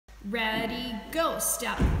Ready, go.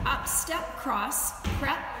 Step up, step, cross,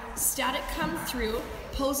 prep, static come through,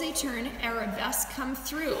 pose a turn, arabesque come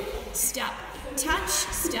through. Step,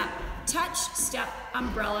 step,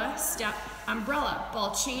 umbrella, step, umbrella.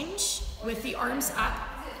 Ball change with the arms up.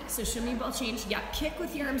 So show me ball change. Yeah, kick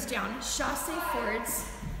with the arms down. Chassé forwards.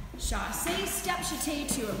 Chassé, step, jeté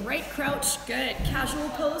to a right crouch. Good. Casual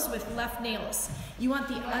pose with left nails. You want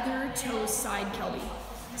the other toe side, Kelby.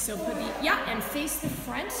 So put the, and face the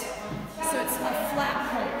front. So it's a flat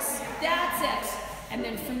pose. That's it. And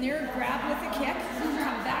then from there, grab with a kick.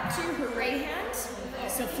 Come back to your hooray hand.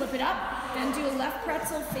 So flip it up. Then do a left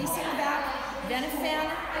pretzel facing the back. Then a fan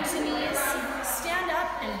to knees. Stand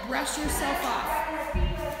up and brush yourself off.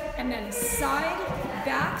 And then side,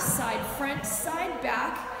 back, side, front, side,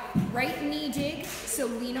 back. Right knee dig. So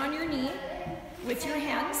lean on your knee with your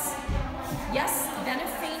hands. Yes, then a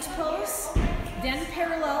feint pose. Then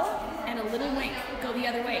parallel and a little wink. Go the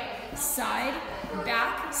other way. Side,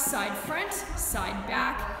 back, side front, side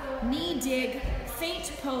back, knee dig,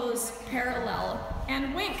 feint pose, parallel,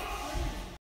 and wink.